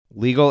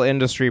Legal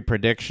Industry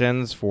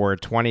Predictions for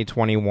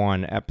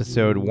 2021,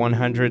 episode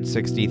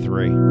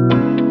 163.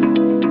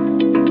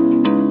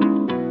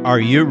 Are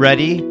you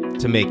ready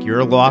to make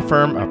your law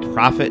firm a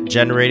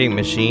profit-generating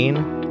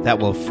machine that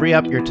will free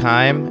up your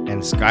time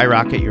and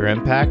skyrocket your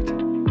impact?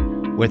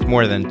 With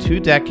more than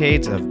 2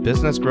 decades of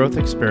business growth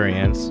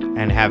experience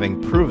and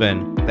having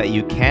proven that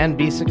you can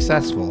be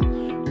successful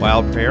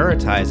while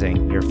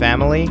prioritizing your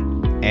family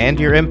and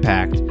your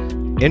impact,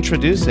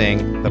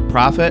 introducing the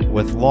Profit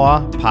with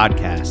Law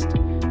podcast.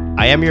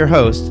 I am your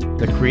host,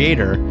 the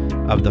creator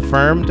of the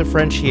Firm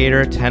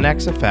Differentiator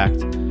 10X Effect,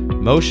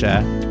 Moshe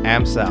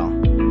Amsel.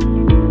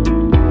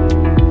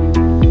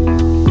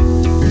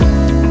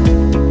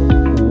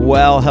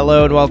 Well,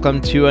 hello and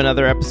welcome to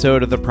another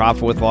episode of the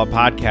Profit with Law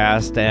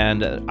podcast,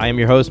 and I am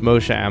your host,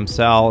 Moshe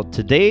Amsel.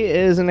 Today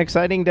is an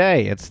exciting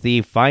day. It's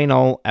the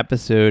final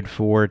episode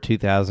for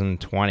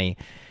 2020.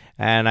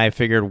 And I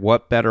figured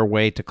what better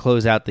way to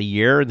close out the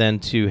year than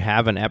to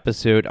have an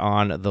episode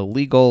on the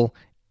legal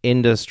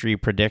industry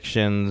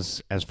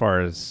predictions. As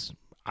far as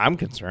I'm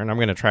concerned, I'm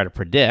going to try to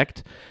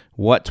predict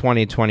what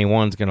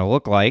 2021 is going to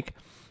look like.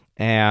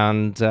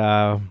 And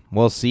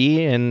we'll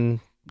see in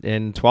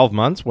 12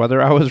 months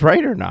whether I was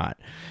right or not.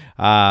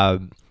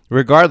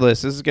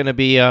 Regardless, this is going to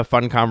be a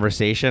fun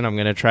conversation. I'm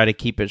going to try to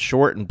keep it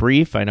short and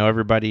brief. I know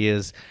everybody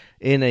is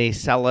in a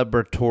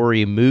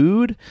celebratory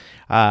mood,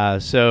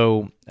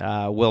 so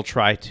we'll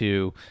try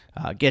to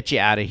get you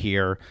out of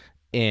here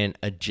in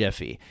a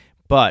jiffy.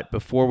 But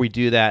before we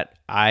do that,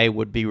 I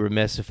would be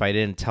remiss if I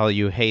didn't tell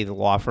you, hey, the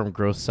Law Firm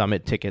Growth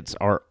Summit tickets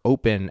are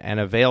open and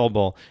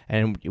available,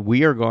 and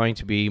we are going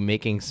to be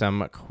making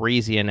some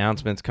crazy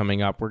announcements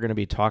coming up. We're going to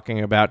be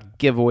talking about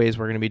giveaways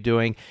we're going to be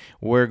doing.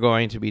 We're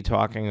going to be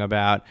talking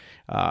about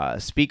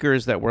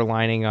speakers that we're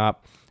lining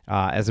up.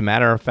 As a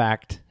matter of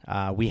fact,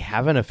 we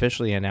haven't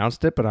officially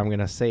announced it, but I'm going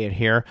to say it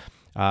here.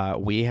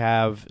 We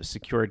have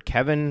secured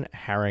Kevin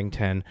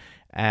Harrington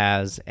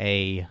as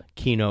a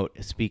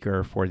keynote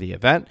speaker for the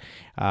event.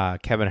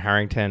 Kevin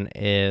Harrington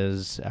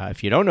is,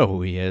 if you don't know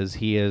who he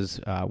is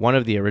one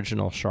of the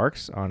original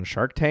sharks on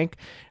Shark Tank.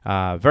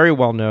 Very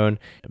well-known,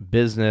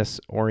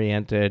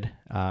 business-oriented,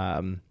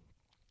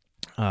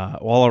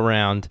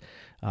 all-around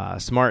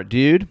smart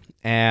dude.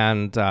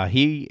 And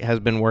he has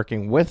been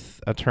working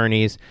with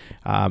attorneys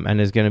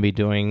and is going to be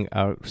doing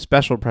a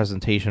special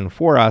presentation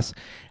for us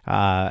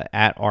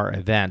at our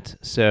event.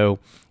 So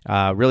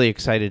really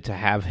excited to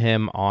have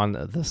him on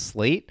the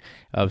slate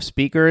of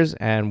speakers,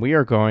 and we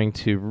are going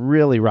to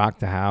really rock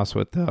the house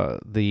with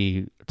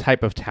the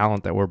type of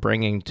talent that we're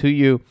bringing to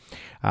you,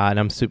 and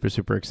I'm super,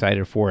 super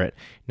excited for it.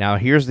 Now,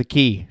 here's the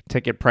key.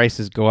 Ticket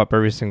prices go up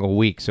every single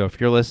week, so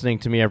if you're listening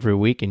to me every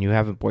week and you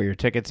haven't bought your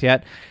tickets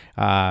yet,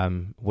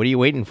 what are you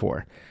waiting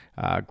for?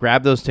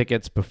 Grab those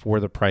tickets before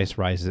the price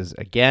rises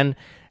again,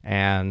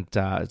 and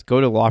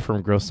go to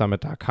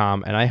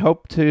lawfirmgrowthsummit.com, and I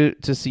hope to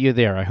see you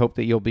there. I hope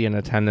that you'll be in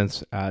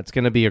attendance. It's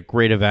going to be a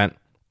great event,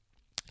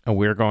 and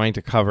we're going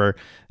to cover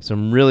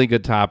some really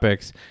good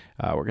topics.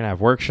 We're going to have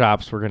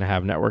workshops. We're going to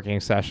have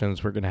networking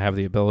sessions. We're going to have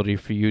the ability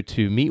for you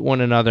to meet one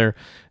another,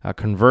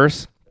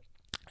 converse,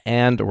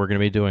 and we're going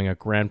to be doing a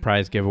grand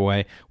prize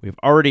giveaway. We've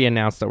already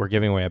announced that we're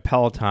giving away a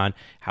Peloton.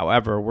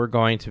 However, we're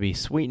going to be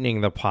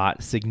sweetening the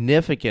pot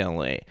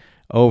significantly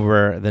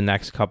over the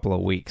next couple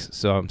of weeks.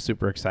 So I'm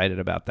super excited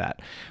about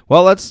that.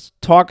 Well, let's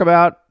talk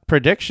about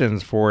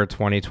predictions for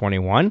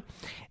 2021.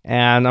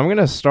 And I'm going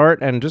to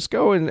start and just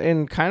go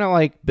in kind of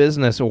like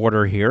business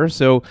order here.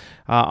 So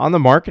on the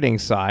marketing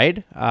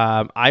side,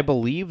 I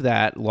believe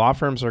that law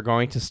firms are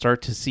going to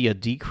start to see a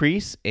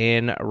decrease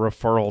in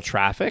referral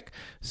traffic.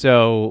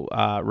 So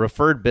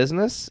referred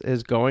business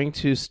is going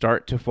to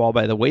start to fall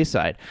by the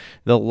wayside.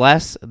 The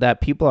less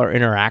that people are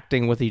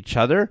interacting with each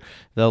other,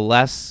 the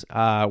less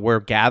we're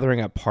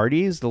gathering at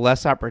parties, the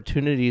less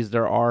opportunities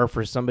there are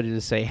for somebody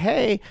to say,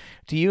 hey,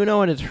 do you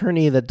know an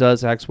attorney that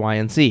does X, Y,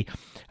 and Z?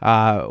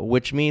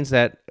 Which means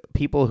that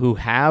people who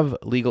have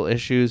legal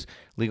issues,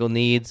 legal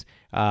needs,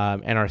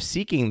 and are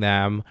seeking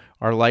them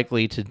are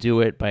likely to do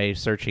it by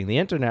searching the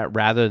internet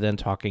rather than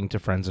talking to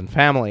friends and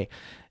family.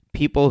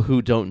 People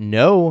who don't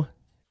know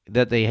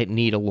that they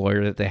need a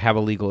lawyer, that they have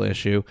a legal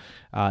issue,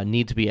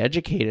 need to be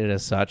educated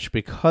as such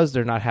because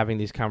they're not having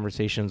these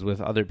conversations with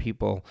other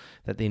people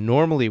that they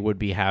normally would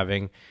be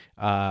having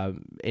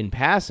in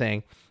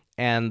passing.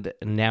 And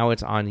now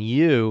it's on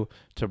you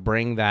to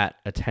bring that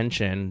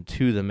attention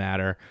to the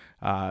matter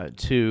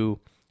to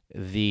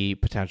the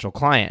potential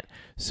client.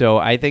 So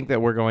I think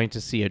that we're going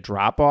to see a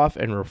drop-off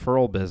in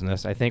referral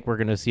business. I think we're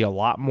going to see a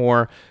lot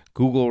more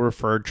Google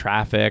referred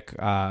traffic,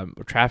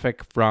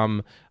 traffic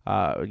from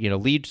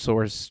lead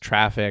source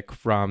traffic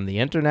from the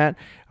internet.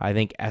 I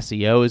think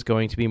SEO is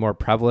going to be more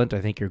prevalent.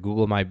 I think your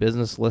Google My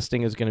Business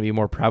listing is going to be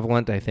more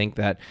prevalent. I think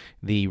that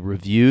the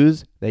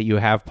reviews that you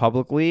have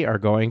publicly are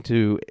going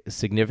to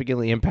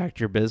significantly impact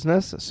your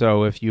business.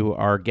 So if you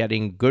are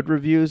getting good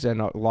reviews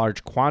and a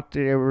large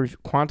quantity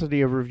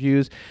of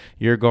reviews,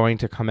 you're going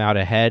to come out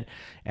ahead.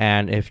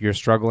 And if you're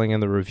struggling in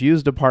the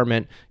reviews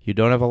department, you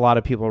don't have a lot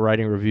of people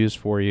writing reviews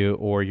for you,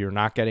 or you're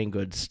not getting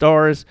good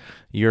stars,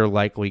 you're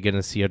likely going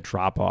to see a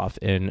drop off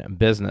in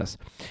business.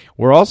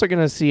 We're also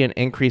going to see an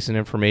increase in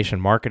information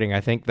marketing.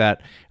 I think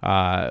that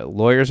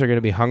lawyers are going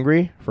to be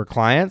hungry for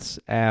clients,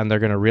 and they're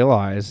going to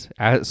realize,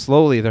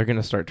 slowly they're going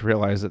to start to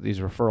realize that these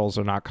referrals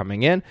are not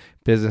coming in.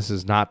 Business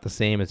is not the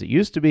same as it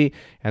used to be,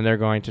 and they're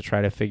going to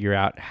try to figure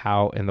out,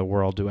 how in the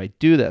world do I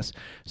do this?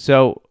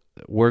 So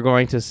we're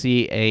going to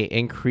see a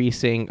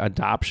increasing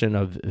adoption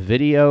of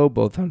video,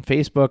 both on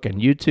Facebook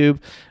and YouTube.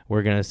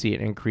 We're going to see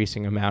an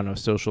increasing amount of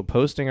social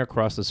posting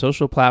across the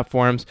social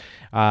platforms,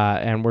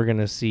 and we're going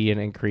to see an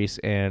increase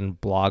in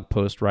blog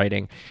post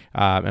writing.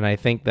 And I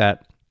think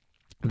that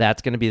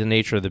that's going to be the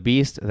nature of the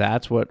beast.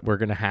 That's what we're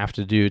going to have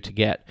to do to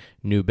get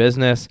new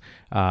business.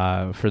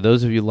 For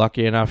those of you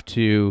lucky enough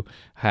to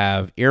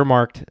have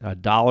earmarked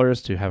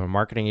dollars to have a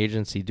marketing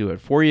agency do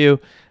it for you,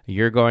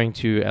 you're going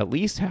to at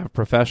least have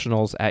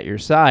professionals at your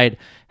side.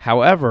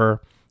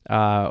 However,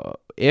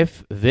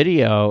 if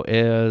video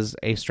is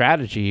a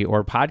strategy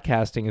or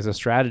podcasting is a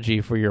strategy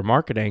for your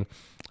marketing,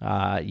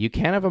 you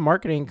can't have a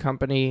marketing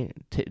company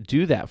to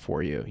do that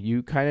for you.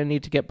 You kind of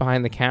need to get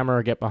behind the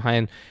camera, get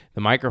behind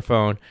the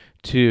microphone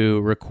to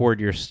record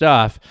your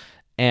stuff.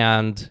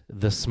 And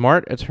the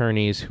smart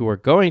attorneys who are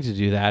going to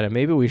do that, and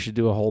maybe we should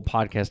do a whole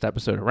podcast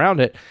episode around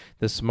it,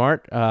 the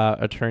smart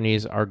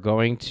attorneys are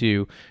going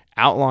to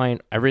outline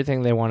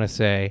everything they want to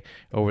say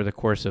over the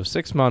course of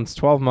 6 months,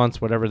 12 months,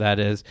 whatever that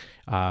is.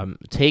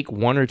 Take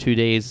 1 or 2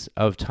 days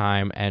of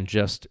time and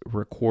just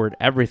record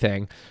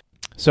everything.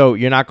 So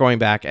you're not going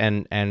back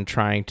and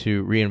trying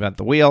to reinvent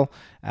the wheel,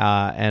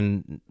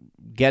 and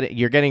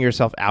you're getting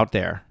yourself out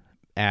there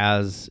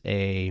as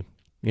a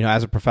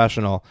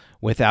professional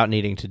without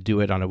needing to do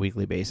it on a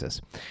weekly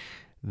basis.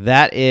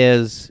 That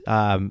is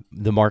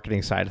the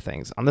marketing side of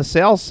things. On the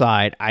sales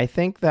side, I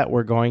think that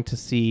we're going to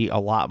see a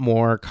lot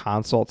more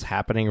consults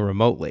happening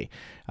remotely.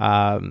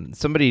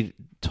 Somebody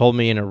told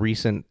me in a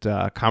recent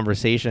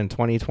conversation,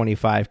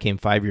 2025 came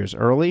 5 years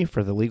early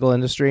for the legal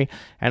industry,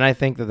 and I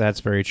think that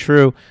that's very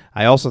true.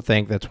 I also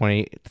think that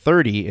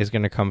 2030 is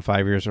going to come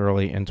 5 years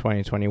early in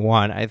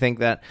 2021. I think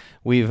that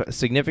we've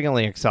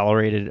significantly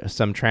accelerated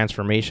some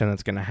transformation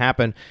that's going to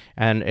happen,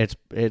 and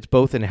it's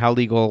both in how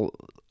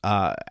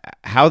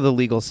the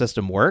legal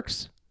system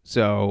works.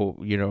 So,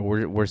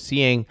 we're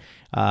seeing,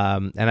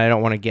 and I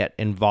don't want to get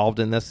involved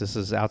in this. This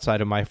is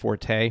outside of my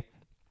forte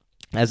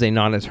as a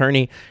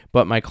non-attorney,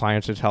 but my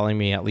clients are telling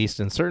me, at least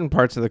in certain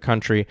parts of the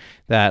country,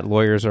 that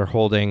lawyers are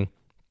holding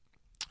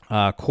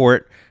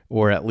court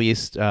or at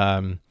least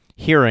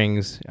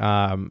hearings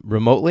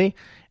remotely,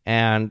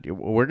 and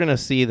we're going to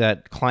see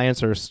that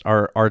clients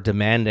are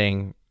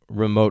demanding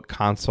remote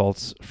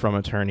consults from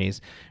attorneys.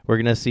 We're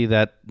going to see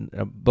that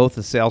both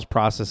the sales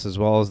process as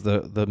well as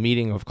the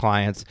meeting of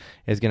clients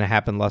is going to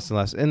happen less and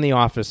less in the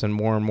office and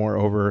more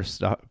over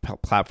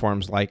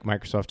platforms like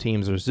Microsoft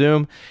Teams or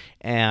Zoom.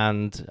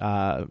 And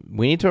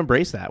we need to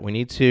embrace that. We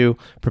need to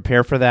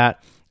prepare for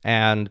that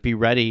and be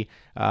ready,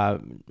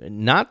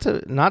 not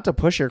to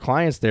push your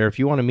clients there. If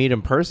you want to meet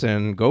in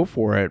person, go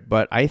for it.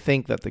 But I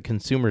think that the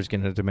consumer is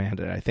going to demand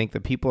it. I think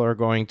that people are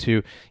going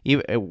to,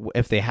 even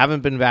if they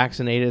haven't been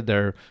vaccinated,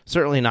 they're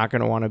certainly not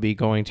going to want to be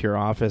going to your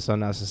office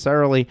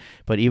unnecessarily.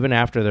 But even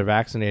after they're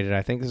vaccinated,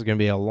 I think this is going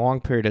to be a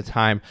long period of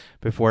time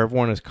before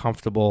everyone is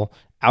comfortable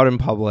out in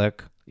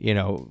public,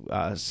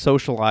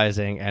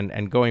 socializing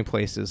and going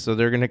places. So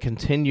they're going to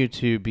continue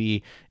to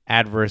be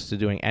adverse to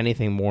doing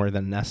anything more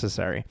than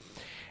necessary.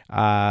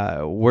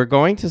 We're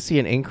going to see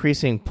an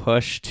increasing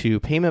push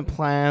to payment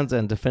plans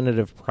and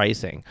definitive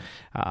pricing.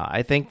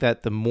 I think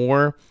that the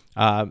more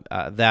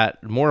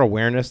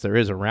awareness there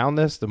is around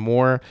this, the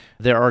more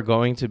there are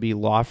going to be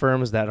law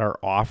firms that are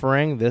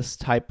offering this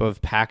type of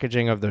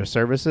packaging of their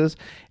services,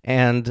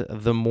 and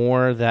the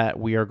more that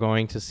we are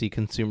going to see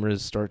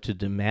consumers start to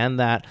demand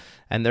that,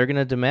 and they're going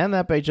to demand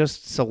that by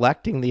just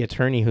selecting the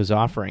attorney who's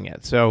offering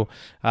it. So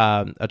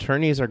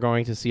attorneys are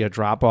going to see a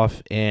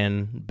drop-off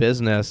in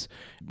business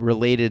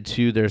related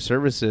to their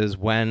services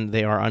when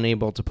they are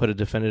unable to put a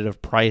definitive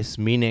price,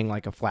 meaning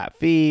like a flat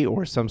fee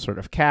or some sort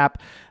of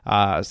cap,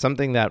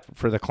 something that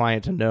for the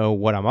client to know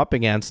what I'm up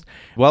against,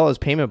 as well as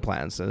payment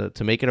plans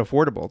to make it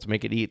affordable, to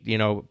make it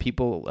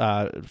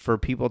for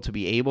people to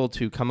be able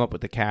to come up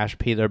with the cash,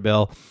 pay their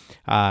bill.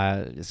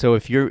 So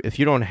if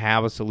you don't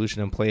have a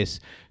solution in place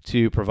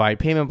to provide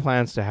payment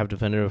plans, to have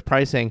definitive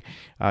pricing,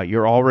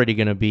 you're already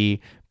going to be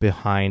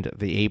behind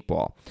the 8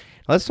 ball.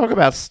 Let's talk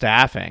about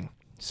staffing.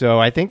 So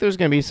I think there's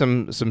going to be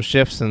some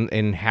shifts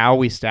in how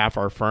we staff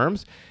our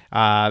firms.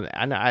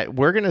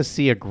 We're going to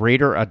see a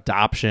greater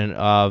adoption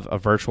of a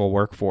virtual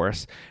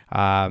workforce.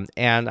 And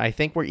I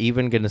think we're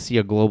even going to see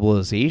a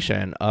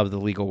globalization of the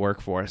legal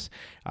workforce.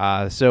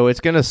 So it's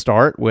going to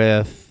start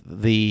with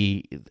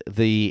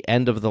the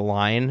end of the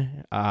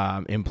line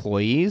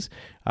employees,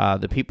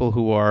 the people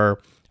who are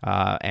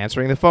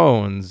answering the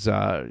phones,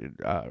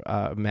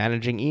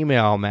 managing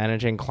email,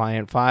 managing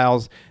client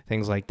files,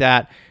 things like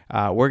that.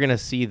 We're going to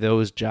see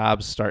those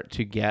jobs start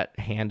to get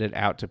handed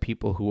out to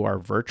people who are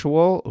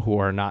virtual, who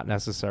are not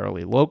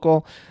necessarily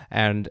local.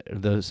 And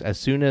those, as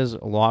soon as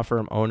law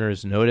firm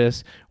owners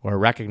notice or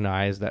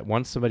recognize that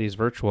once somebody's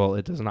virtual,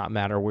 it does not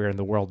matter where in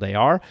the world they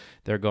are,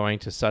 they're going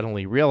to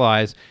suddenly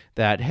realize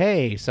that,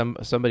 hey,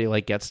 somebody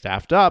like Get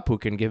Staffed Up who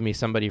can give me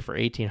somebody for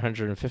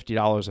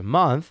 $1,850 a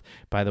month.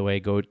 By the way,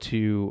 go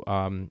to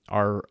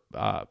our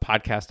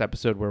podcast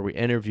episode where we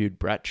interviewed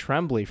Brett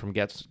Tremblay from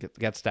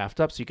Get Staffed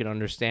Up so you can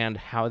understand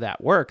how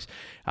that works.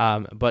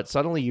 But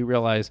suddenly you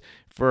realize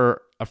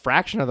for a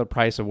fraction of the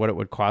price of what it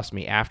would cost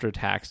me after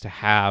tax to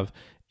have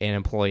an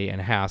employee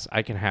in-house,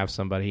 I can have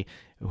somebody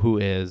who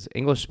is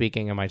English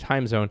speaking in my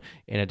time zone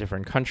in a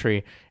different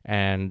country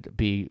and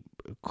be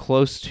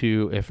close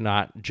to, if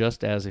not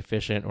just as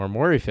efficient or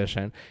more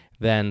efficient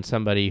than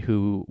somebody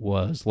who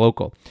was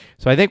local.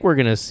 So I think we're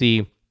going to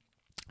see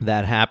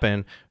that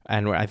happen,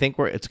 and I think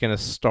it's going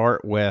to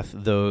start with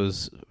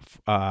those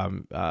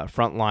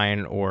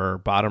frontline or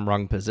bottom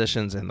rung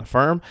positions in the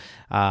firm.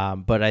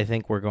 But I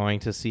think we're going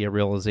to see a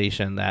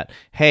realization that,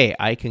 hey,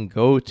 I can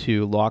go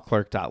to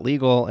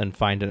lawclerk.legal and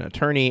find an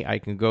attorney. I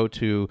can go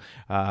to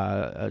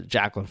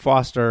Jacqueline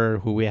Foster,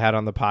 who we had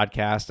on the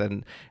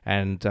podcast,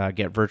 and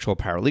get virtual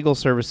paralegal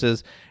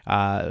services.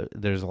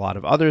 There's a lot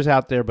of others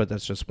out there, but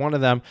that's just one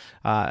of them.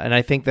 And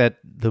I think that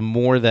the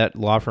more that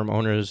law firm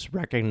owners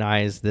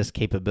recognize this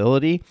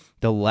capability,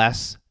 the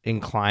less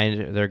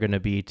inclined they're going to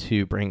be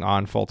to bring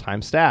on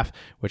full-time staff,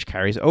 which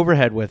carries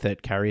overhead with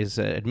it, carries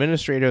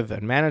administrative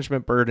and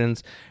management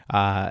burdens.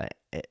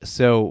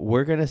 So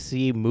we're going to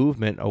see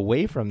movement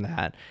away from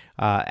that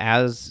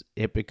as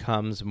it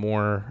becomes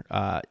more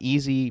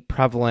easy,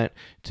 prevalent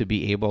to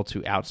be able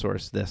to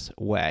outsource this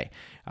way.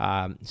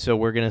 So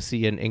we're going to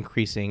see an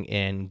increasing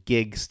in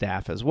gig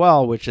staff as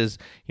well, which is,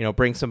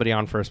 bring somebody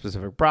on for a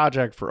specific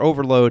project, for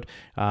overload,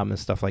 and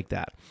stuff like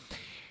that.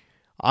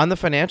 On the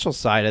financial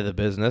side of the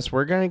business,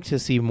 we're going to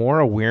see more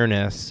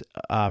awareness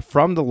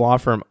from the law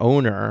firm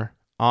owner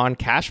on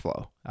cash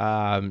flow.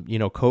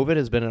 COVID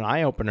has been an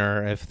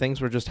eye-opener. If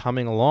things were just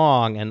humming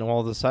along and all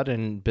of a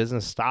sudden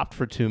business stopped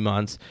for 2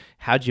 months,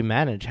 how'd you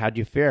manage? How'd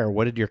you fare?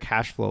 What did your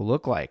cash flow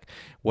look like?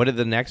 What did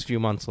the next few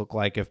months look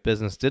like if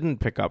business didn't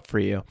pick up for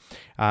you?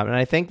 And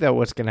I think that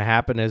what's going to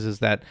happen is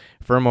that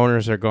firm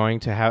owners are going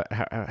to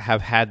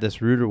have had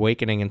this rude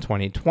awakening in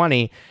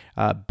 2020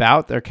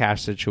 about their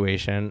cash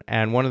situation.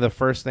 And one of the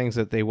first things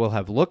that they will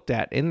have looked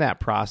at in that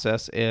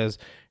process is,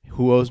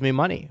 who owes me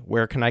money?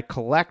 Where can I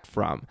collect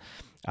from?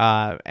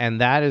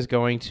 And that is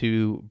going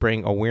to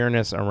bring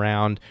awareness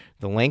around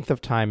the length of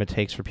time it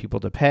takes for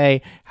people to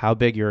pay, how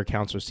big your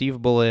accounts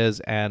receivable is,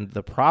 and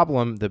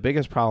the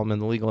biggest problem in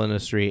the legal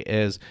industry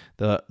is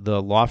the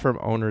law firm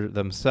owner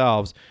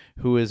themselves,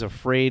 who is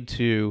afraid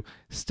to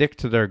stick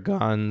to their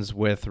guns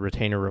with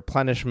retainer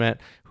replenishment,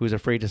 who's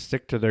afraid to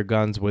stick to their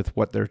guns with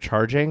what they're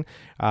charging,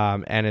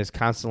 and is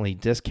constantly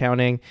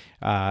discounting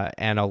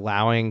and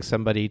allowing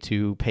somebody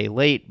to pay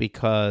late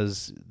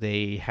because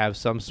they have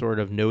some sort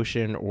of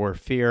notion or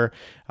fear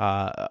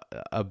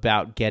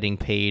about getting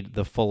paid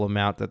the full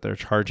amount that they're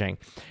charging.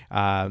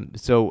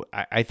 So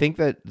I think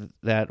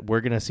that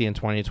we're going to see in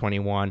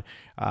 2021,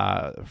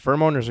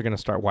 firm owners are going to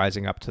start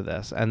wising up to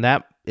this, and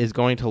that is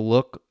going to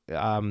look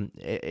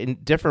in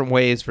different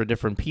ways for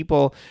different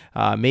people.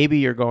 Maybe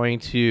you're going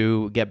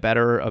to get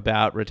better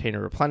about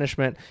retainer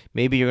replenishment.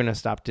 Maybe you're going to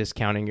stop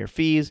discounting your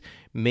fees.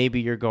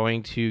 Maybe you're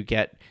going to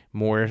get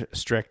more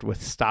strict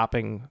with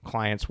stopping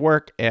clients'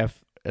 work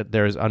if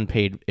there's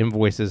unpaid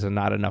invoices and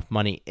not enough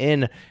money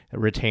in a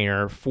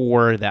retainer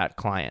for that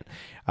client.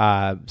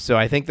 So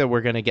I think that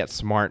we're going to get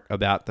smart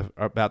about the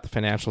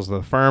financials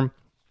of the firm.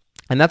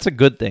 And that's a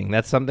good thing.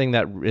 That's something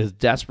that is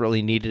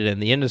desperately needed in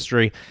the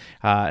industry.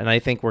 And I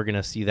think we're going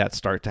to see that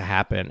start to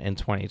happen in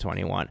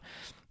 2021.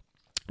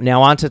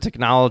 Now on to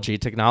technology.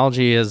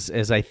 Technology is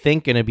I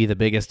think, going to be the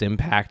biggest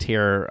impact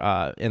here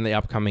in the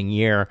upcoming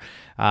year.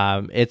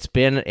 It's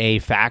been a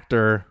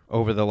factor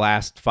over the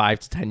last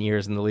 5 to 10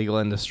 years in the legal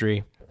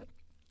industry,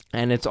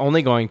 and it's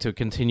only going to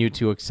continue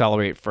to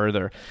accelerate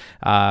further.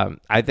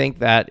 I think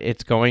we're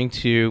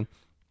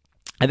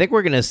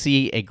going to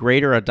see a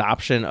greater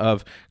adoption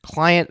of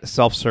client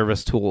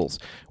self-service tools.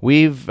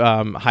 We've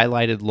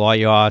highlighted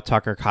LawYaw,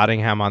 Tucker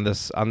Cottingham on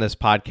this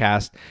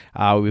podcast.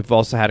 We've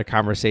also had a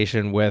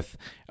conversation with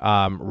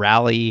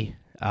Rally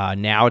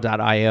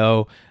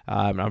Now.io.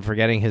 I'm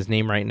forgetting his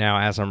name right now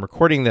as I'm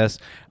recording this.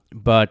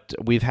 But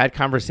we've had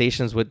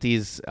conversations with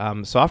these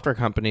software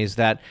companies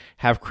that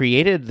have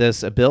created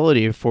this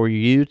ability for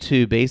you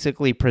to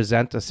basically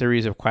present a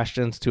series of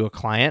questions to a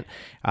client,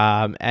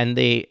 and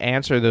they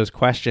answer those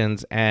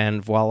questions,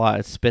 and voila,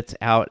 it spits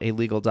out a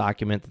legal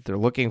document that they're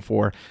looking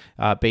for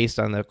based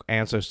on the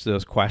answers to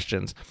those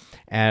questions.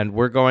 And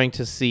we're going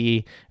to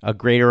see a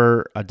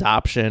greater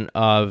adoption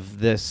of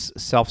this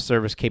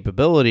self-service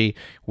capability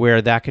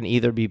where that can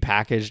either be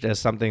packaged as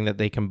something that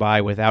they can buy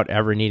without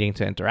ever needing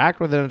to interact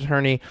with an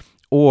attorney,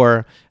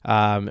 or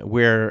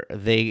where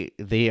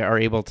they are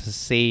able to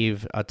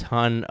save a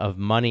ton of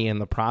money in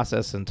the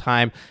process and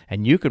time,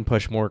 and you can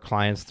push more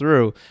clients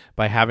through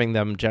by having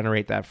them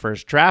generate that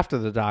first draft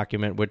of the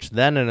document, which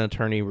then an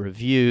attorney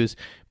reviews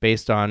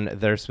based on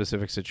their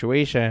specific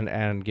situation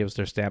and gives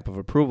their stamp of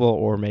approval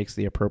or makes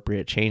the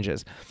appropriate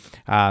changes.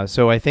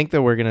 So I think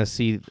that we're going to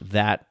see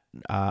that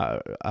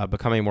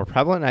becoming more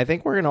prevalent. And I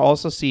think we're going to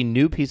also see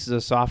new pieces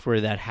of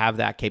software that have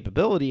that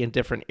capability in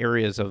different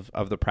areas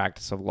of the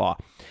practice of law.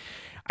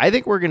 I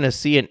think we're going to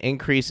see an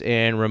increase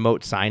in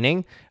remote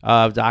signing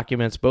of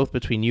documents, both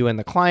between you and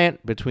the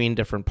client, between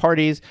different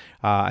parties.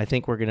 I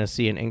think we're going to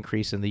see an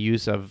increase in the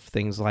use of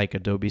things like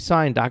Adobe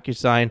Sign,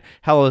 DocuSign,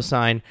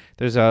 HelloSign.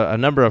 There's a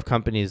number of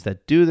companies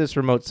that do this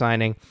remote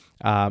signing,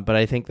 but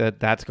I think that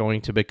that's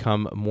going to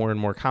become more and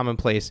more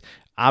commonplace.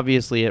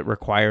 Obviously, it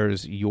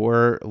requires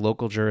your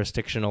local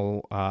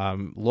jurisdictional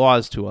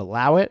laws to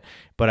allow it,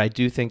 but I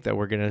do think that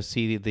we're going to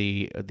see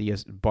the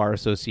bar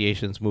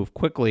associations move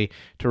quickly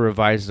to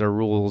revise their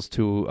rules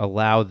to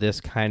allow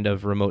this kind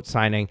of remote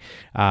signing.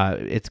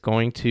 It's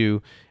going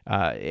to,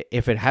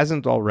 if it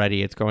hasn't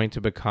already, it's going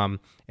to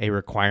become a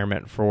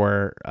requirement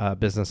for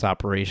business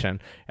operation.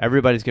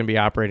 Everybody's going to be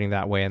operating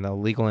that way, and the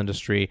legal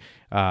industry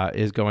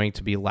is going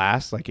to be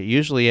last, like it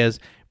usually is.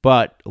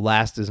 But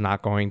last is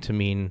not going to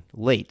mean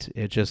late.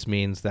 It just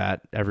means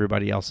that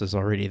everybody else is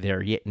already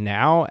there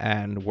now,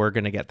 and we're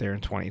going to get there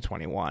in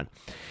 2021.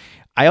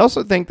 I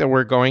also think that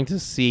we're going to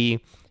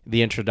see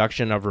the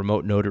introduction of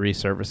remote notary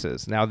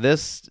services. Now,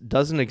 this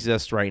doesn't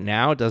exist right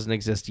now. It doesn't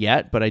exist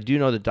yet, but I do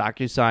know that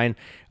DocuSign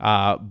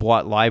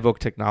bought Live Oak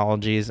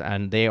Technologies,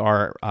 and they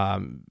are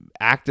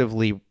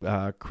actively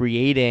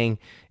creating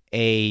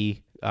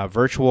a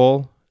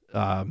virtual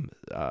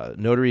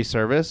notary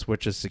service,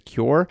 which is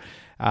secure.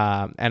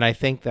 And I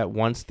think that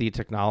once the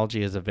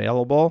technology is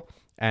available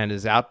and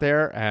is out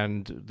there,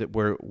 and that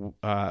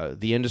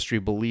the industry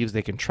believes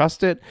they can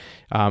trust it,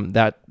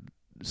 that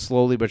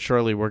slowly but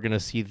surely we're going to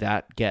see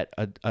that get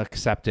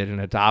accepted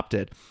and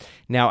adopted.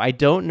 Now, I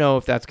don't know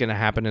if that's going to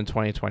happen in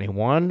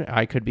 2021.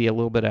 I could be a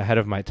little bit ahead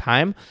of my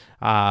time.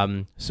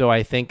 So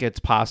I think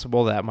it's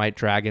possible that might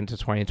drag into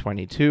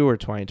 2022 or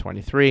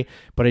 2023,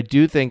 but I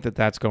do think that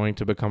that's going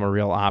to become a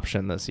real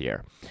option this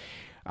year.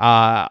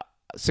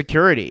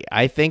 Security.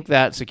 I think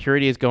that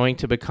security is going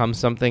to become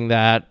something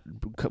that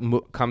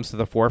comes to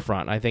the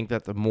forefront. I think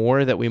that the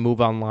more that we move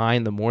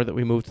online, the more that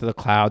we move to the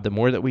cloud, the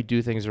more that we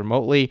do things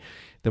remotely,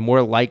 the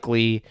more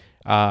likely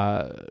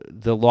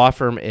the law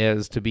firm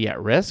is to be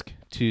at risk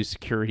to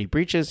security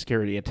breaches,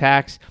 security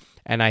attacks.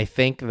 And I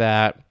think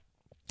that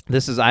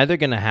this is either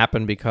going to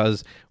happen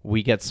because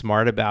we get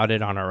smart about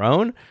it on our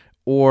own,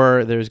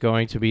 or there's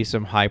going to be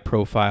some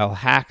high-profile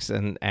hacks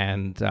and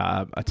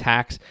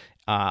attacks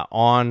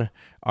on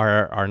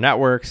our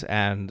networks,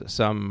 and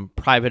some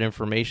private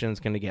information is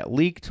going to get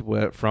leaked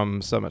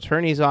from some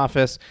attorney's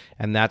office,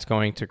 and that's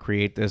going to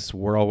create this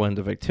whirlwind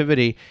of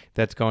activity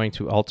that's going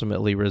to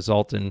ultimately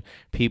result in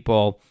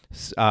people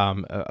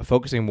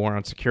focusing more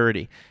on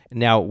security.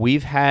 Now,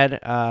 we've had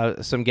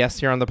some guests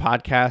here on the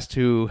podcast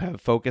who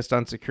have focused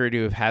on security,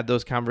 who have had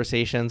those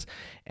conversations,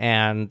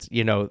 and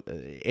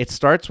it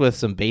starts with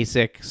some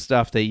basic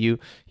stuff that you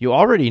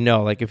already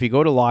know. Like if you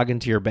go to log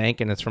into your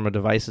bank and it's from a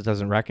device it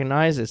doesn't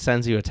recognize, it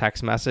sends you a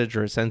text message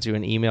or it sends you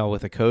an email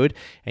with a code,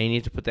 and you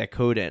need to put that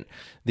code in.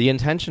 The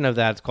intention of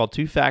that is called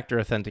two-factor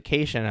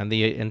authentication, and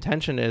the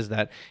intention is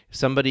that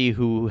somebody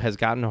who has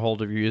gotten a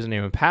hold of your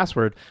username and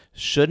password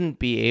shouldn't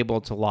be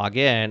able to log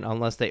in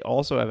unless they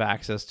also have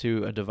access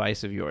to a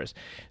device of yours.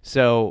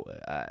 So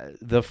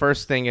the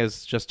first thing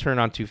is just turn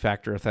on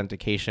two-factor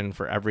authentication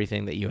for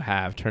everything that you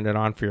have. Turn it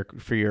on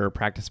for your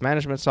practice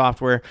management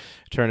software.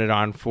 Turn it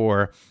on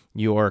for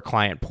your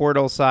client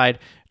portal side.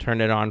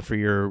 Turn it on for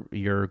your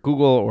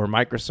Google or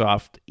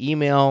Microsoft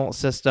email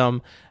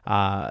system.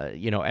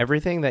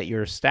 Everything that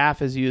your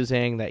staff is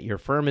using, that your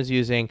firm is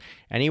using,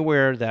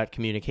 anywhere that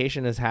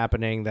communication is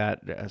happening,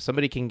 that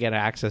somebody can get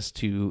access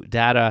to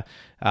data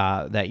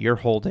that you're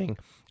holding.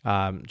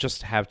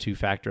 Just have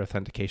two-factor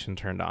authentication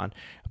turned on.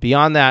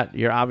 Beyond that,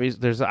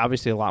 there's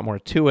obviously a lot more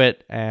to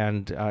it,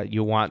 and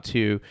you want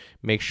to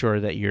make sure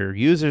that your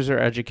users are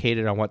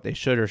educated on what they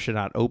should or should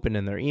not open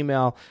in their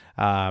email,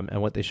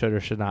 and what they should or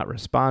should not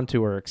respond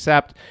to or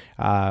accept.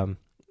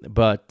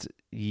 But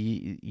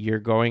you're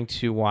going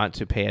to want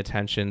to pay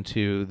attention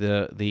to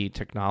the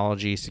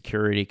technology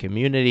security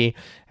community,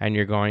 and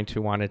you're going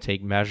to want to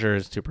take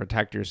measures to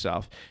protect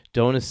yourself.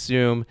 Don't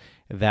assume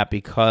that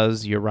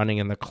because you're running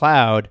in the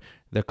cloud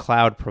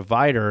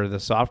provider, the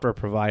software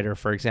provider,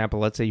 for example,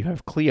 let's say you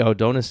have Clio,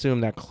 don't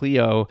assume that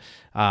Clio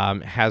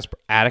has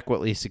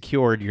adequately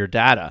secured your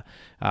data.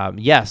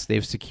 Yes,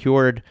 they've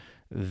secured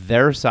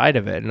their side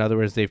of it. In other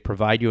words, they've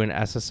provided you an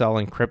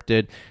SSL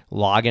encrypted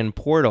login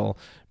portal,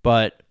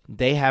 but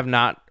they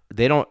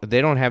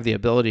don't have the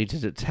ability to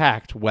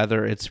detect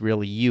whether it's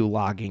really you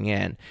logging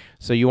in.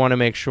 So you want to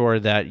make sure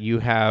that you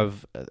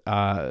have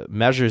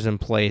measures in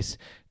place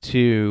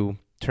to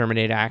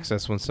terminate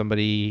access when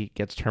somebody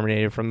gets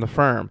terminated from the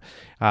firm,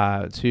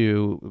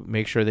 to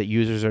make sure that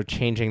users are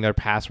changing their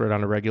password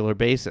on a regular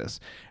basis,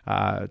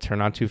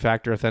 turn on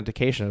two-factor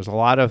authentication. There's a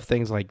lot of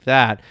things like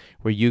that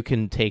where you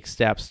can take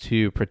steps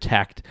to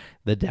protect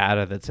the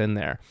data that's in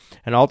there.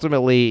 And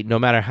ultimately, no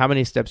matter how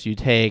many steps you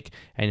take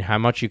and how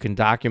much you can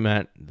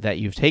document that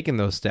you've taken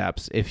those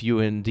steps, if you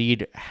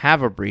indeed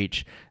have a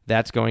breach,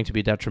 that's going to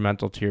be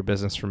detrimental to your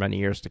business for many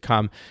years to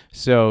come.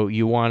 So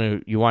you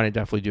want to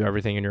definitely do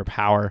everything in your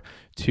power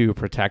to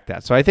protect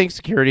that. So I think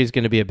security is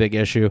going to be a big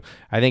issue.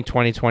 I think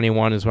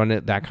 2021 is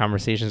when that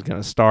conversation is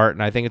going to start,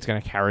 and I think it's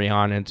going to carry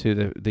on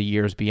into the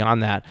years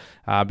beyond that,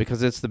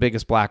 because it's the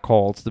biggest black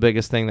hole. It's the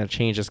biggest thing that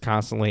changes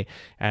constantly,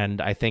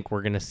 and I think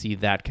we're going to see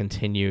that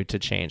continue to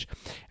change.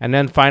 And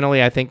then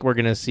finally, I think we're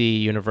going to see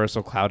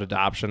universal cloud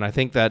adoption. I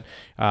think that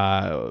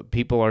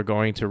people are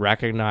going to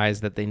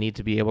recognize that they need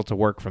to be able to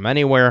work from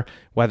anywhere,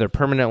 whether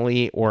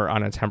permanently or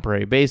on a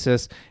temporary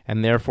basis,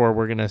 and therefore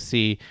we're going to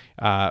see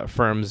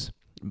firms,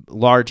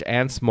 large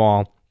and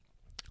small,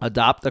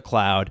 adopt the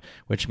cloud,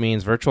 which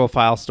means virtual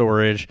file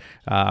storage,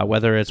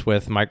 whether it's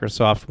with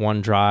Microsoft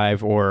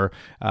OneDrive or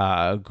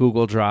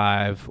Google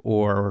Drive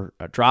or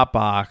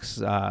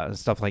Dropbox,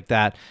 stuff like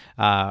that.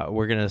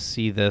 We're going to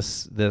see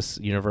this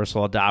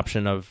universal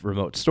adoption of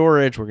remote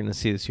storage. We're going to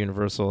see this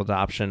universal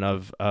adoption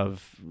of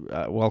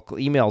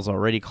email's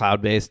already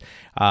cloud-based,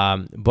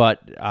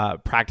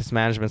 but practice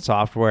management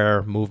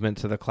software, movement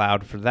to the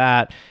cloud for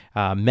that.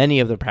 Many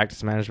of the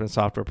practice management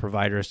software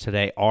providers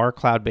today are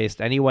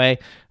cloud-based anyway.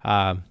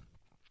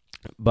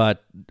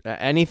 But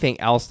anything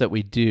else that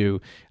we do,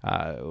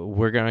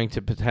 we're going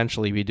to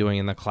potentially be doing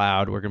in the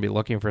cloud. We're going to be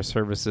looking for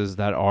services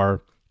that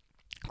are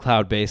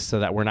cloud-based so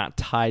that we're not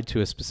tied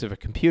to a specific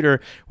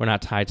computer, we're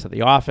not tied to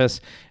the office,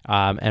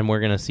 and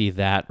we're going to see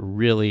that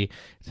really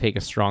take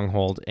a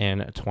stronghold in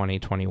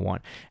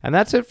 2021. And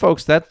that's it,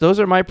 folks. Those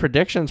are my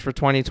predictions for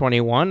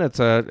 2021.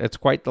 It's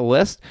quite the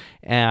list,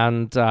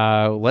 and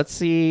let's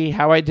see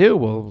how I do.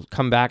 We'll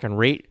come back and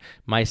rate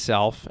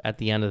myself at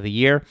the end of the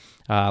year.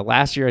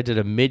 Last year I did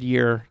a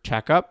mid-year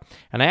checkup,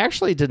 and I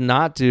actually did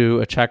not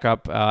do a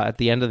checkup at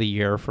the end of the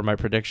year for my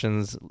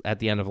predictions at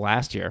the end of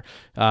last year.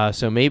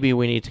 So maybe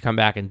we need to come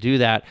back and do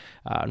that.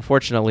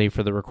 Unfortunately,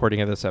 for the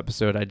recording of this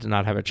episode, I did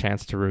not have a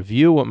chance to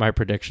review what my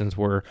predictions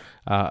were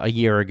a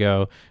year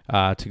ago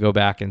to go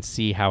back and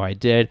see how I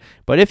did.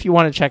 But if you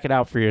want to check it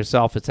out for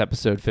yourself, it's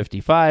episode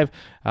 55,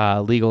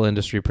 Legal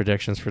Industry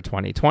Predictions for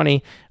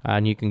 2020,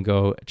 and you can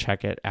go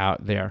check it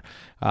out there.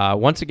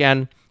 Once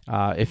again,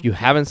 if you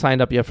haven't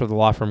signed up yet for the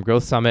Law Firm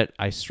Growth Summit,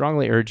 I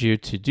strongly urge you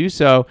to do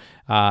so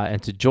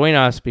and to join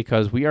us,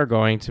 because we are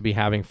going to be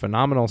having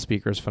phenomenal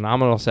speakers,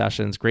 phenomenal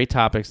sessions, great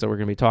topics that we're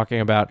going to be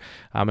talking about.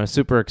 I'm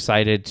super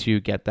excited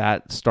to get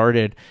that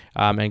started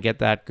and get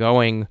that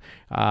going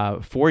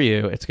for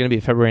you. It's going to be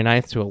February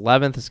 9th to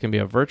 11th. It's going to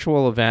be a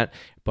virtual event,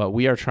 but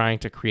we are trying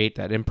to create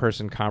that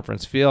in-person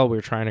conference feel.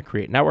 We're trying to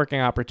create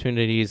networking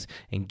opportunities,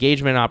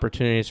 engagement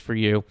opportunities for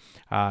you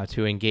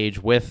to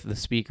engage with the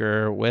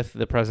speaker, with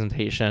the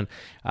presentation,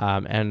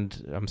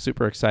 and I'm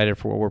super excited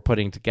for what we're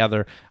putting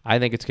together. I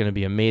think it's going to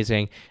be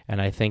amazing,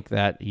 and I think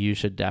that you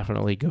should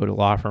definitely go to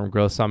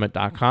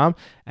lawfirmgrowthsummit.com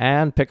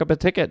and pick up a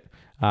ticket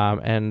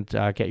and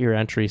get your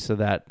entry so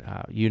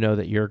that you know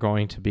that you're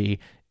going to be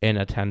in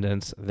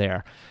attendance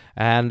there.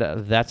 And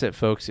that's it,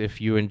 folks.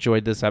 If you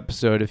enjoyed this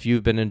episode, if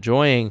you've been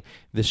enjoying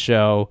the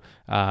show,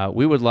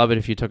 we would love it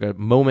if you took a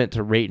moment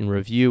to rate and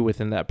review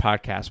within that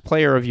podcast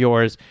player of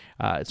yours.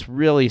 It's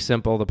really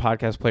simple. The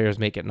podcast players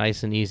make it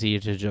nice and easy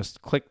to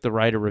just click the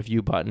write a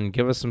review button,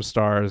 give us some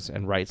stars,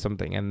 and write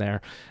something in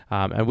there.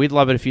 And we'd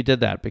love it if you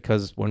did that,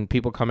 because when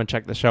people come and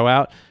check the show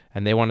out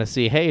and they want to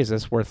see, hey, is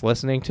this worth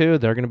listening to?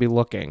 They're going to be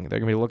looking. They're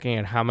going to be looking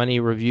at how many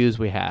reviews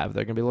we have.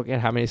 They're going to be looking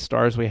at how many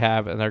stars we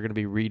have, and they're going to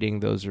be reading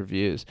those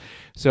reviews.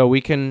 So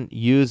we can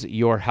use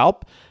your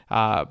help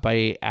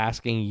by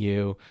asking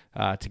you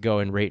to go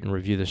and rate and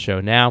review the show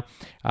now.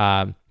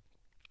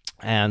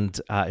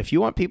 And if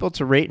you want people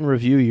to rate and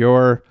review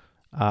your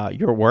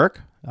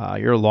work,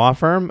 your law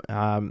firm,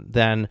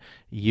 then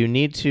you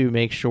need to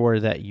make sure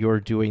that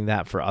you're doing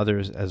that for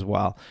others as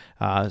well.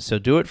 So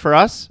do it for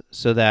us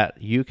so that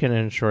you can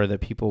ensure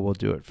that people will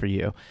do it for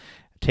you.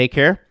 Take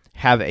care.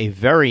 Have a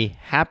very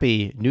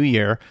happy new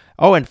year.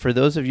 Oh, and for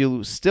those of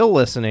you still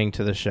listening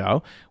to the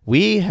show,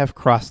 we have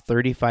crossed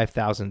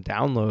 35,000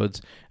 downloads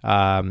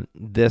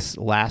this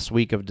last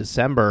week of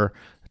December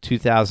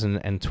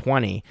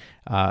 2020.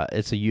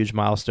 It's a huge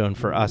milestone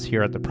for us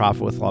here at the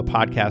Profit with Law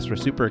podcast. We're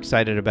super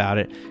excited about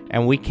it,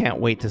 and we can't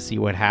wait to see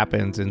what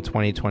happens in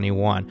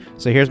 2021.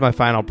 So here's my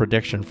final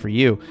prediction for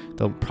you.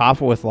 The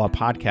Profit with Law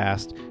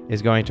podcast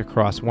is going to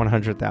cross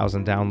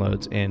 100,000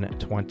 downloads in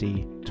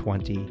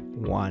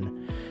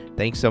 2021.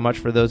 Thanks so much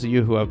for those of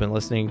you who have been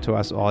listening to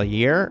us all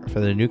year.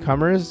 For the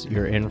newcomers,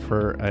 you're in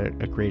for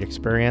a great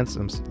experience.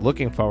 I'm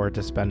looking forward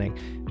to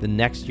spending the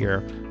next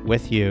year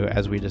with you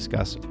as we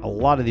discuss a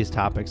lot of these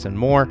topics and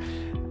more.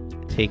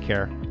 Take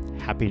care.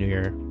 Happy New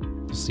Year.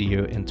 See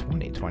you in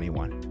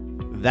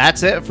 2021.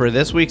 That's it for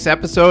this week's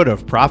episode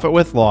of Profit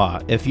with Law.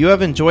 If you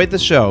have enjoyed the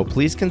show,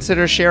 please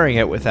consider sharing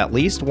it with at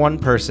least one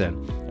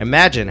person.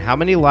 Imagine how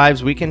many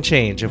lives we can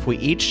change if we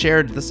each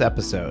shared this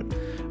episode.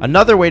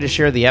 Another way to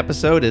share the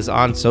episode is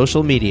on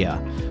social media.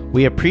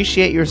 We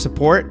appreciate your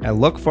support and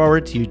look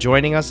forward to you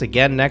joining us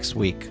again next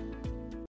week.